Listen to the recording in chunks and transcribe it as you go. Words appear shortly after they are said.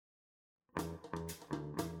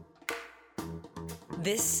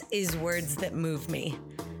This is Words That Move Me,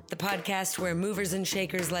 the podcast where movers and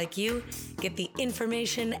shakers like you get the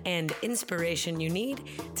information and inspiration you need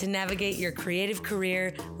to navigate your creative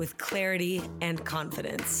career with clarity and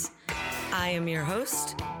confidence. I am your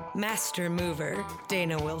host, Master Mover,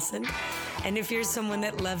 Dana Wilson. And if you're someone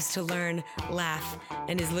that loves to learn, laugh,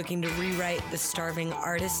 and is looking to rewrite the starving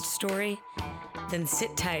artist story, then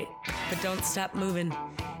sit tight, but don't stop moving,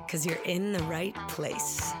 because you're in the right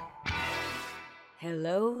place.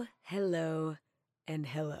 Hello, hello, and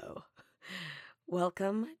hello.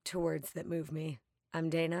 Welcome to Words That Move Me. I'm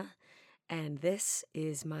Dana, and this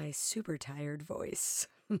is my super tired voice.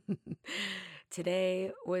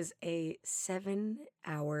 Today was a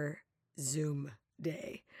 7-hour Zoom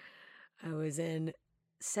day. I was in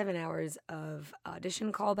 7 hours of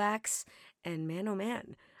audition callbacks, and man, oh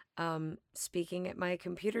man, speaking at my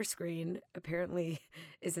computer screen apparently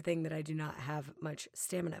is a thing that I do not have much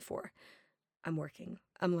stamina for. I'm working,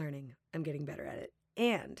 I'm learning, I'm getting better at it,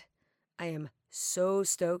 and I am so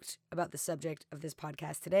stoked about the subject of this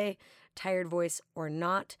podcast today. Tired voice or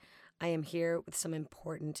not, I am here with some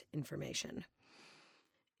important information.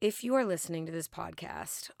 If you are listening to this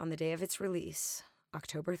podcast on the day of its release,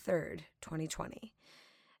 October 3rd, 2020,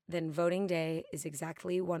 then voting day is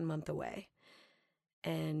exactly 1 month away.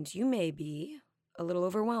 And you may be a little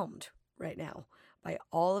overwhelmed right now by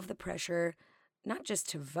all of the pressure, not just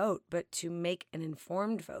to vote, but to make an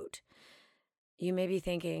informed vote. You may be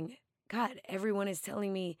thinking, God, everyone is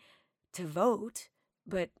telling me to vote,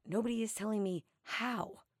 but nobody is telling me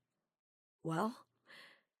how. Well,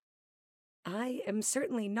 I am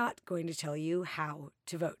certainly not going to tell you how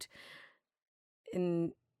to vote.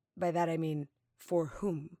 And by that I mean for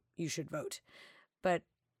whom you should vote. But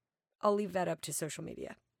I'll leave that up to social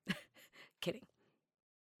media. Kidding.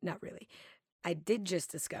 Not really. I did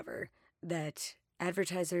just discover that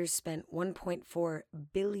advertisers spent $1.4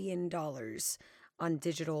 billion on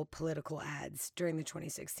digital political ads during the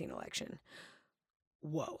 2016 election.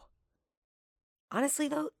 Whoa. Honestly,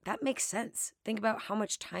 though, that makes sense. Think about how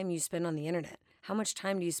much time you spend on the internet. How much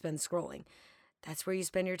time do you spend scrolling? That's where you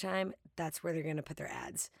spend your time. That's where they're going to put their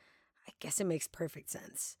ads. I guess it makes perfect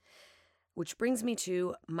sense. Which brings me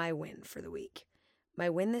to my win for the week.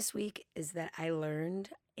 My win this week is that I learned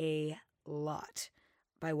a lot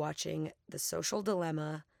by watching The Social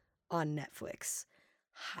Dilemma on Netflix.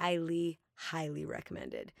 Highly, highly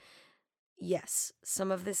recommended. Yes,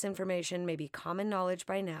 some of this information may be common knowledge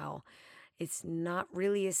by now. It's not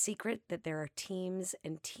really a secret that there are teams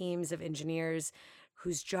and teams of engineers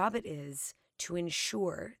whose job it is to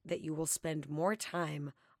ensure that you will spend more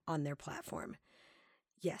time on their platform.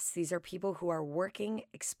 Yes, these are people who are working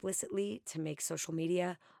explicitly to make social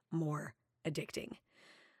media more addicting.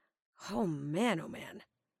 Oh man.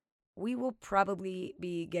 We will probably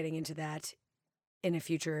be getting into that in a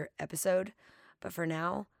future episode, but for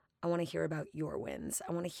now, I want to hear about your wins.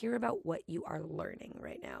 I want to hear about what you are learning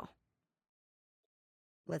right now.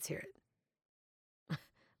 Let's hear it.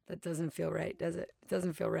 That doesn't feel right, does it? It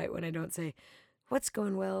doesn't feel right when I don't say, what's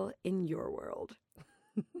going well in your world?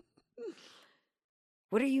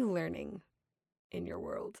 What are you learning in your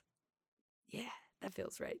world? Yeah, that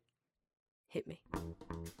feels right. Hit me.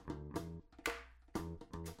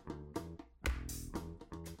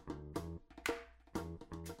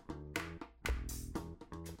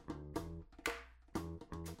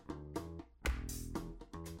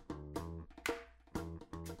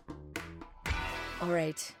 All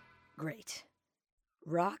right, great.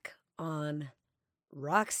 Rock on,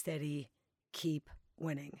 rock steady, keep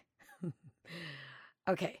winning.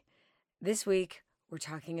 Okay, this week we're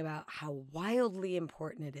talking about how wildly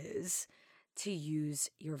important it is to use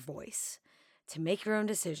your voice, to make your own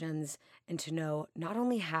decisions, and to know not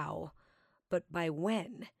only how, but by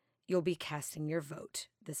when you'll be casting your vote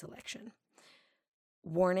this election.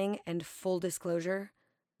 Warning and full disclosure,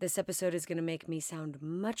 this episode is going to make me sound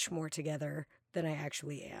much more together than I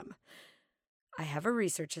actually am. I have a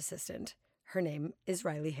research assistant. Her name is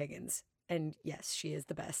Riley Higgins. And yes, she is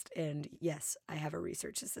the best. And yes, I have a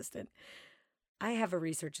research assistant. I have a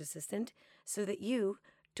research assistant so that you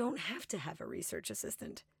don't have to have a research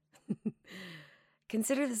assistant.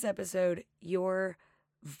 Consider this episode your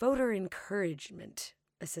voter encouragement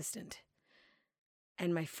assistant.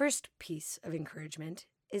 And my first piece of encouragement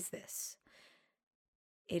is this.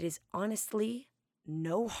 It is honestly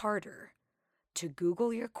no harder to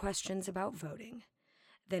Google your questions about voting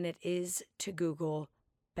than it is to Google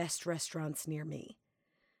best restaurants near me.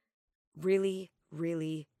 Really,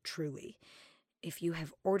 really, truly. If you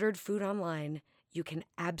have ordered food online, you can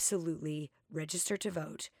absolutely register to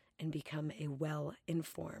vote and become a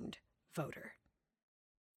well-informed voter.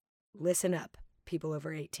 Listen up, people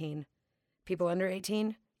over 18. People under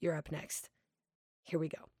 18, you're up next. Here we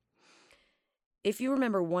go. If you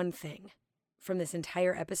remember one thing from this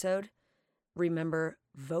entire episode, remember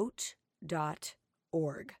vote.org.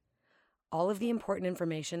 All of the important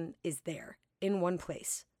information is there in one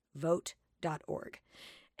place, vote.org.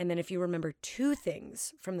 And then if you remember two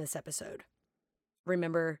things from this episode,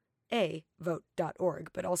 remember A, vote.org,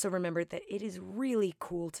 but also remember that it is really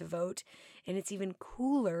cool to vote, and it's even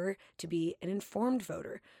cooler to be an informed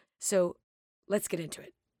voter. So let's get into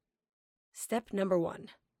it. Step number 1.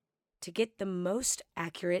 To get the most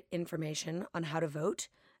accurate information on how to vote,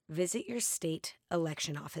 visit your state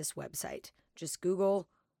election office website. Just Google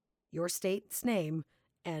your state's name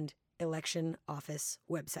and election office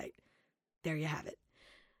website. There you have it.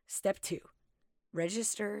 Step 2.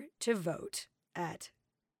 Register to vote at,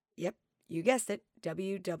 yep, you guessed it,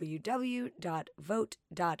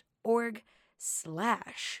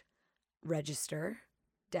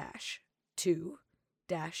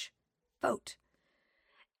 www.vote.org/register-to-vote.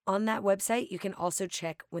 On that website, you can also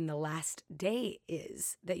check when the last day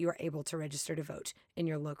is that you are able to register to vote in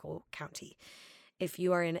your local county. If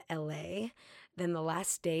you are in LA, then the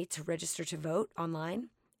last day to register to vote online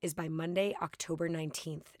is by Monday, October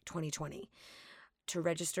 19th, 2020. To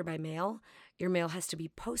register by mail, your mail has to be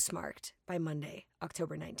postmarked by Monday,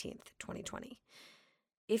 October 19th, 2020.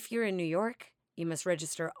 If you're in New York, you must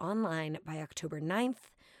register online by October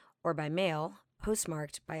 9th or by mail,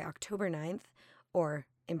 postmarked by October 9th or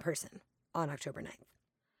in person on October 9th.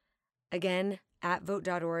 Again, at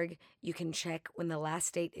vote.org, you can check when the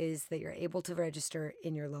last date is that you're able to register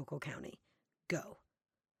in your local county. Go.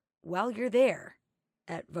 While you're there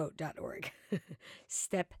at vote.org,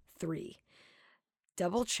 step 3,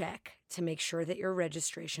 double check to make sure that your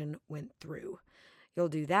registration went through. You'll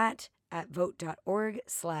do that at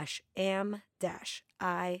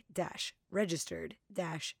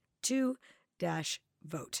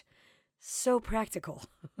vote.org/am-i-registered-to-vote. So practical,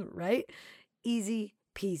 right? Easy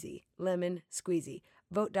peasy, lemon squeezy.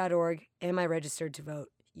 Vote.org, am I registered to vote?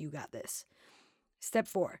 You got this. Step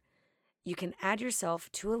 4, you can add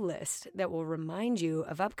yourself to a list that will remind you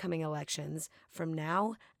of upcoming elections from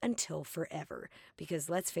now until forever. Because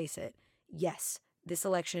let's face it, yes, this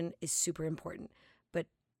election is super important, but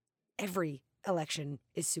every election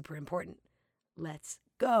is super important. Let's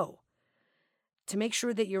go. To make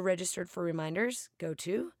sure that you're registered for reminders, go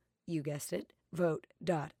to, you guessed it,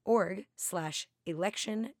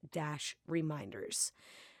 vote.org/election-reminders.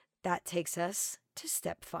 That takes us to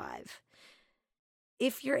step 5.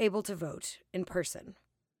 If you're able to vote in person,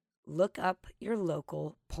 look up your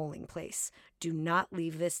local polling place. Do not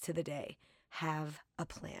leave this to the day. Have a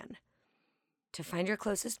plan. To find your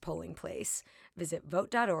closest polling place, visit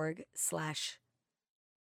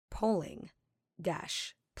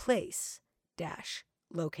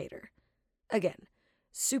vote.org/polling-place-locator. Again,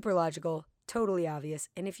 super logical, totally obvious,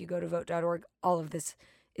 and if you go to vote.org, all of this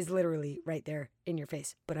is literally right there in your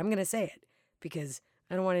face. But I'm going to say it because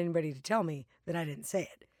I don't want anybody to tell me that I didn't say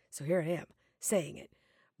it. So here I am saying it.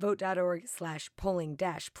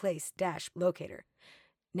 Vote.org/polling-place-locator.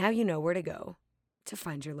 Now you know where to go to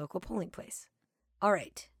find your local polling place. All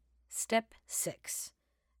right, step 6.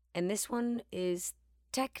 And this one is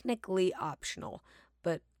technically optional,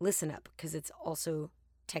 but listen up because it's also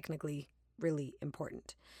technically really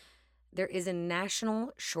important. There is a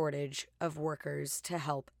national shortage of workers to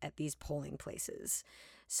help at these polling places.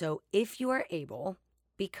 So if you are able,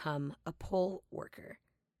 become a poll worker.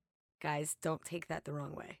 Guys, don't take that the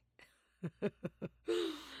wrong way.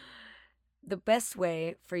 The best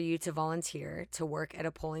way for you to volunteer to work at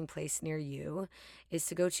a polling place near you is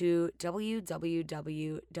to go to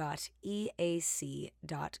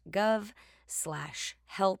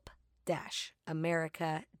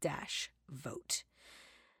www.eac.gov/help-america-vote.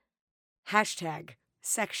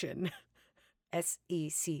 #section,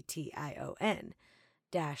 SECTION,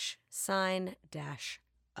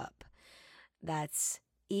 -sign-up. That's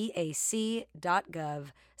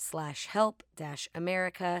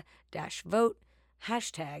eac.gov/help-america-vote,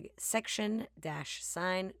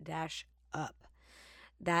 #section-sign-up.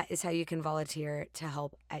 That is how you can volunteer to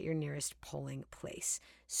help at your nearest polling place.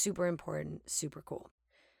 Super important, super cool.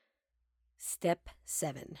 Step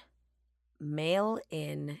 7, mail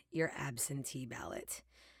in your absentee ballot.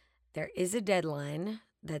 There is a deadline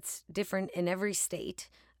that's different in every state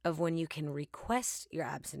of when you can request your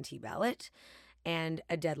absentee ballot and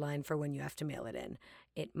a deadline for when you have to mail it in.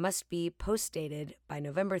 It must be post-dated by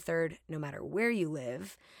November 3rd, no matter where you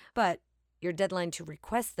live, but your deadline to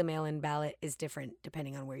request the mail-in ballot is different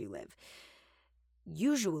depending on where you live.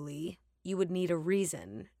 Usually, you would need a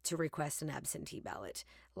reason to request an absentee ballot,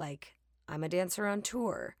 like I'm a dancer on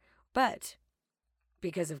tour. But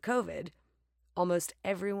because of COVID, almost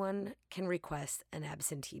everyone can request an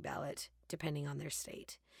absentee ballot, depending on their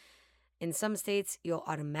state. In some states, you'll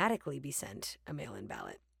automatically be sent a mail-in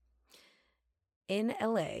ballot. In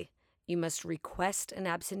LA, you must request an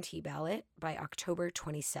absentee ballot by October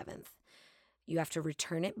 27th. You have to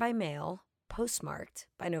return it by mail, postmarked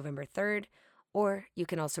by November 3rd, or you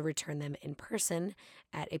can also return them in person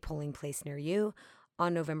at a polling place near you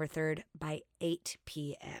on November 3rd by 8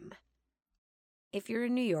 p.m. If you're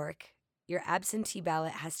in New York, your absentee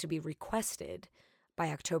ballot has to be requested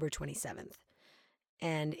by October 27th.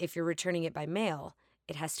 And if you're returning it by mail,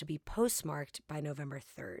 it has to be postmarked by November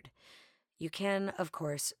 3rd. You can, of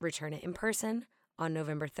course, return it in person on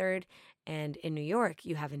November 3rd, and in New York,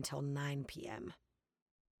 you have until 9 p.m.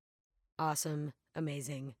 Awesome,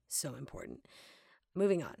 amazing, so important.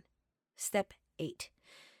 Moving on. Step 8.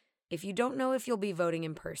 If you don't know if you'll be voting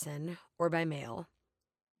in person or by mail,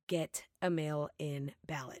 get a mail-in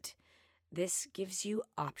ballot. This gives you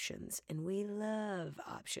options, and we love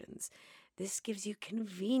options. This gives you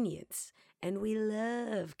convenience, and we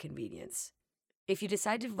love convenience. If you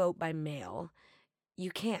decide to vote by mail,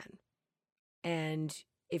 you can. And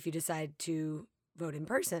if you decide to vote in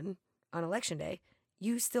person on Election Day,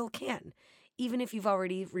 you still can, even if you've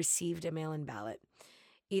already received a mail-in ballot.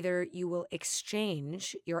 Either you will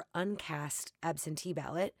exchange your uncast absentee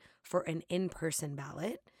ballot for an in-person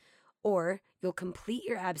ballot, or you'll complete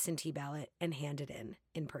your absentee ballot and hand it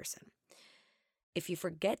in person. If you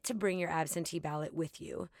forget to bring your absentee ballot with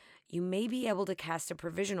you, you may be able to cast a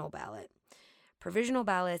provisional ballot. Provisional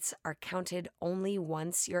ballots are counted only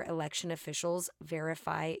once your election officials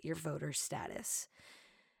verify your voter status.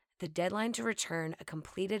 The deadline to return a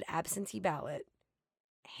completed absentee ballot,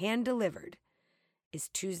 hand-delivered, is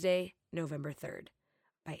Tuesday, November 3rd,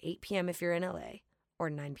 by 8 p.m. if you're in LA, or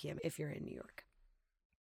 9 p.m. if you're in New York.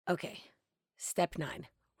 Okay, step 9.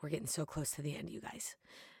 We're getting so close to the end, you guys.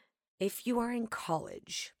 If you are in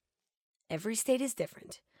college, every state is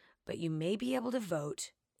different, but you may be able to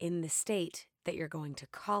vote in the state that you're going to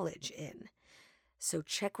college in. So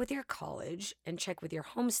check with your college and check with your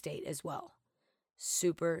home state as well.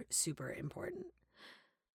 Super, super important.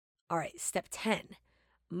 All right, step 10.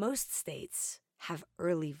 Most states have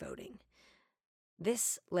early voting.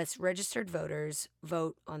 This lets registered voters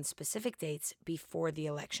vote on specific dates before the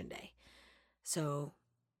election day. So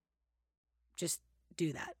just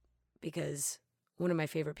do that, because one of my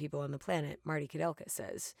favorite people on the planet, Marty Kudelka,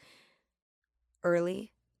 says,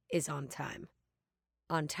 early is on time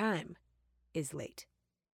is late,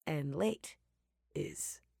 and late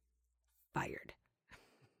is fired.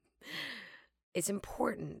 It's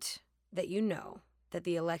important that you know that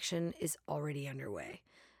the election is already underway.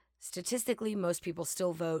 Statistically, most people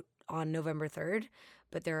still vote on November 3rd,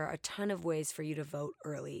 but there are a ton of ways for you to vote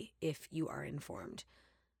early if you are informed.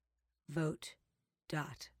 Vote.org.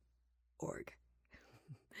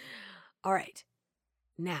 All right,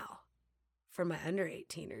 now for my under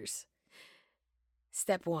 18ers.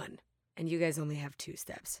 Step 1, and you guys only have 2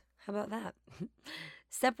 steps. How about that?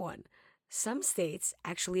 Step 1. Some states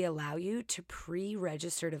actually allow you to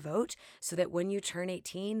pre-register to vote so that when you turn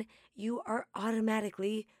 18, you are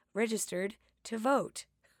automatically registered to vote.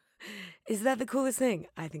 Is that the coolest thing?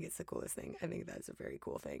 I think it's the coolest thing. I think that's a very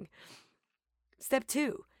cool thing. Step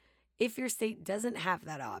 2. If your state doesn't have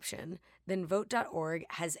that option, then vote.org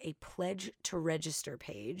has a pledge to register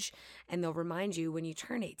page, and they'll remind you when you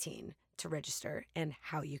turn 18 to register and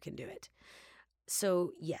how you can do it.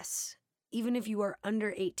 So yes, even if you are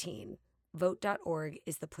under 18, vote.org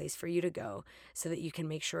is the place for you to go so that you can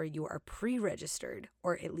make sure you are pre-registered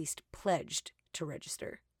or at least pledged to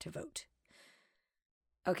register to vote.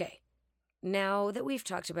 Okay, now that we've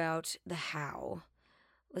talked about the how,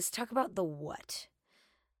 let's talk about the what.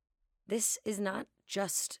 This is not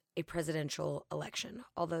just a presidential election,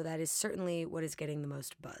 although that is certainly what is getting the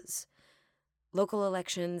most buzz. Local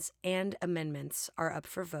elections and amendments are up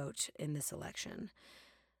for vote in this election.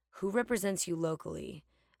 Who represents you locally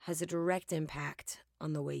has a direct impact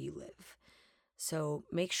on the way you live. So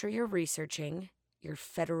make sure you're researching your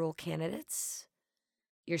federal candidates,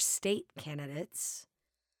 your state candidates,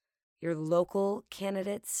 your local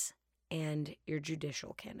candidates, and your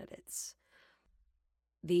judicial candidates.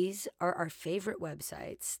 These are our favorite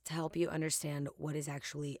websites to help you understand what is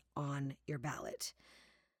actually on your ballot.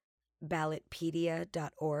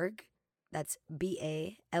 Ballotpedia.org, that's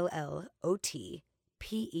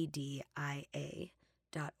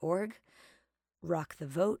BALLOTPEDIA.org.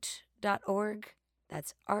 Rockthevote.org,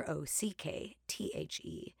 that's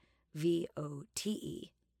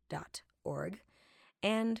ROCKTHEVOTE.org.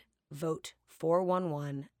 And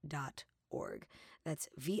vote411.org. vote.org. That's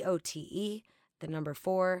VOTE, the number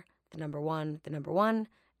 4, the number 1.org.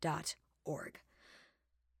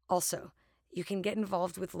 Also, you can get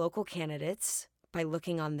involved with local candidates by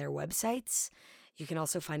looking on their websites. You can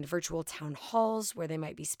also find virtual town halls where they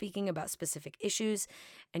might be speaking about specific issues,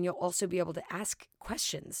 and you'll also be able to ask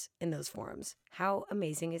questions in those forums. How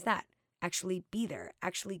amazing is that? Actually be there.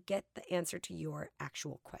 Actually get the answer to your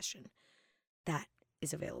actual question. That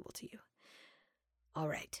is available to you. All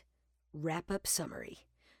right. Wrap-up summary.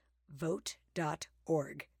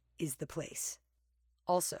 Vote.org is the place.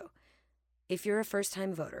 Also, if you're a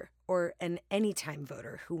first-time voter or an anytime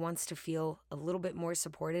voter who wants to feel a little bit more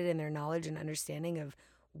supported in their knowledge and understanding of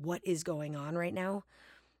what is going on right now,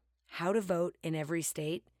 How to Vote in Every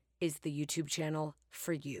State is the YouTube channel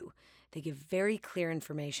for you. They give very clear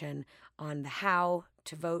information on the how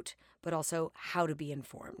to vote, but also how to be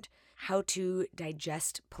informed, how to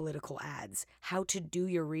digest political ads, how to do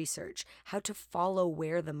your research, how to follow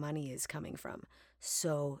where the money is coming from.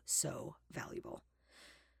 So valuable.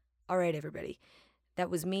 All right, everybody. That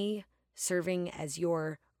was me serving as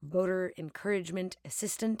your voter encouragement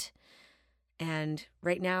assistant. And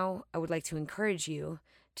right now, I would like to encourage you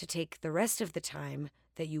to take the rest of the time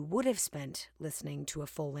that you would have spent listening to a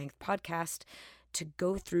full-length podcast to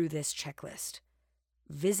go through this checklist.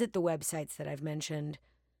 Visit the websites that I've mentioned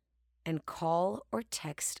and call or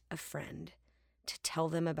text a friend to tell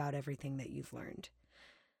them about everything that you've learned.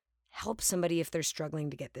 Help somebody if they're struggling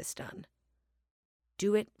to get this done.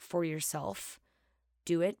 Do it for yourself.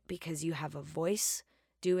 Do it because you have a voice.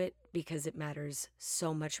 Do it because it matters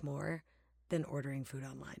so much more than ordering food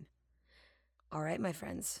online. All right, my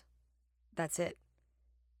friends, that's it.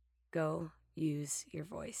 Go use your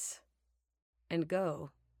voice. And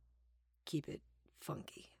go keep it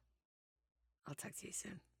funky. I'll talk to you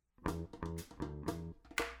soon.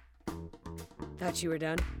 Thought you were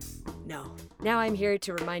done? No. Now I'm here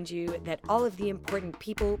to remind you that all of the important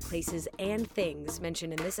people, places, and things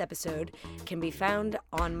mentioned in this episode can be found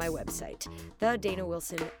on my website,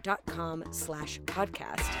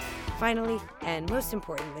 thedanawilson.com/podcast. Finally, and most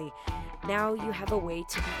importantly, now you have a way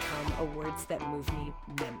to become a Words That Move Me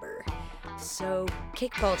member. So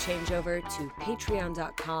kickball change over to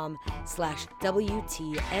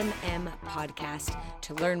patreon.com/WTMM podcast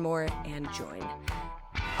to learn more and join.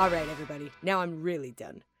 All right, everybody. Now I'm really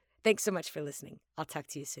done. Thanks so much for listening. I'll talk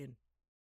to you soon.